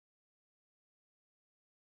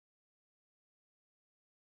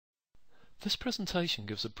This presentation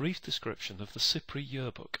gives a brief description of the SIPRI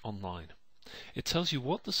Yearbook Online. It tells you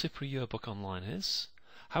what the SIPRI Yearbook Online is,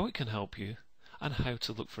 how it can help you, and how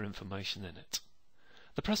to look for information in it.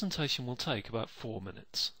 The presentation will take about 4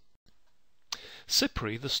 minutes.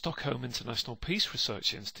 SIPRI, the Stockholm International Peace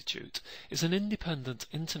Research Institute, is an independent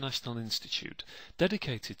international institute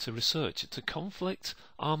dedicated to research into conflict,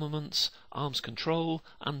 armaments, arms control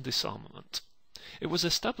and disarmament. It was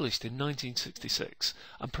established in 1966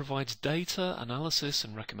 and provides data, analysis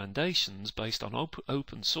and recommendations based on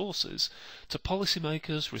open sources to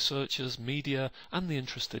policymakers, researchers, media and the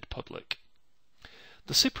interested public.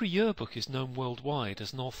 The SIPRI Yearbook is known worldwide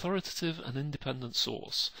as an authoritative and independent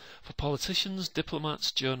source for politicians,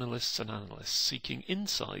 diplomats, journalists and analysts seeking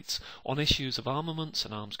insights on issues of armaments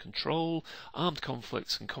and arms control, armed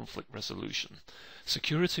conflicts and conflict resolution,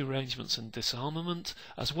 security arrangements and disarmament,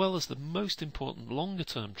 as well as the most important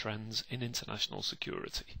longer-term trends in international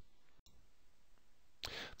security.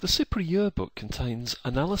 The SIPRI Yearbook contains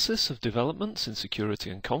analysis of developments in security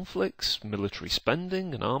and conflicts, military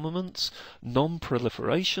spending and armaments,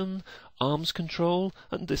 non-proliferation, arms control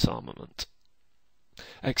and disarmament.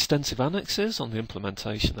 Extensive annexes on the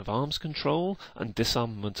implementation of arms control and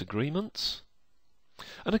disarmament agreements,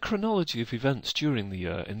 and a chronology of events during the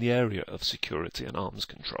year in the area of security and arms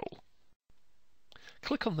control.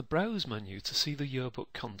 Click on the Browse menu to see the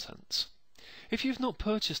yearbook contents. If you've not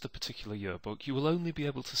purchased a particular yearbook, you will only be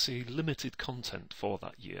able to see limited content for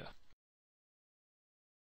that year.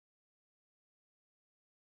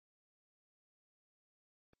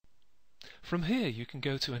 From here you can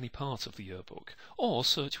go to any part of the yearbook, or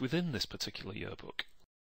search within this particular yearbook.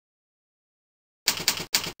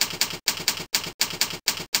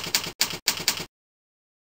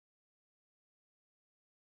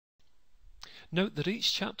 Note that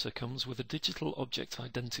each chapter comes with a digital object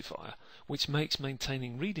identifier, which makes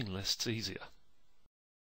maintaining reading lists easier.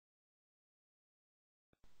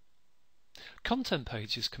 Content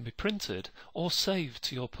pages can be printed or saved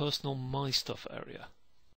to your personal My Stuff area.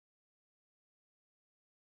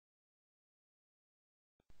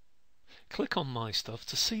 Click on My Stuff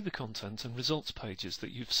to see the content and results pages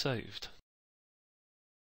that you've saved.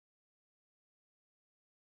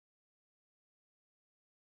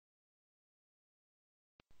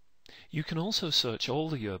 You can also search all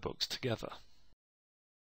the yearbooks together.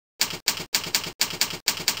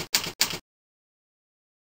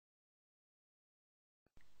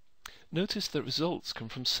 Notice that results come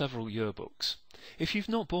from several yearbooks. If you've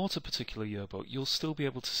not bought a particular yearbook, you'll still be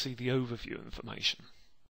able to see the overview information.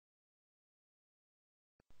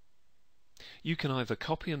 You can either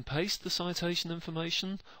copy and paste the citation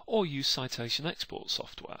information or use citation export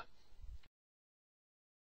software.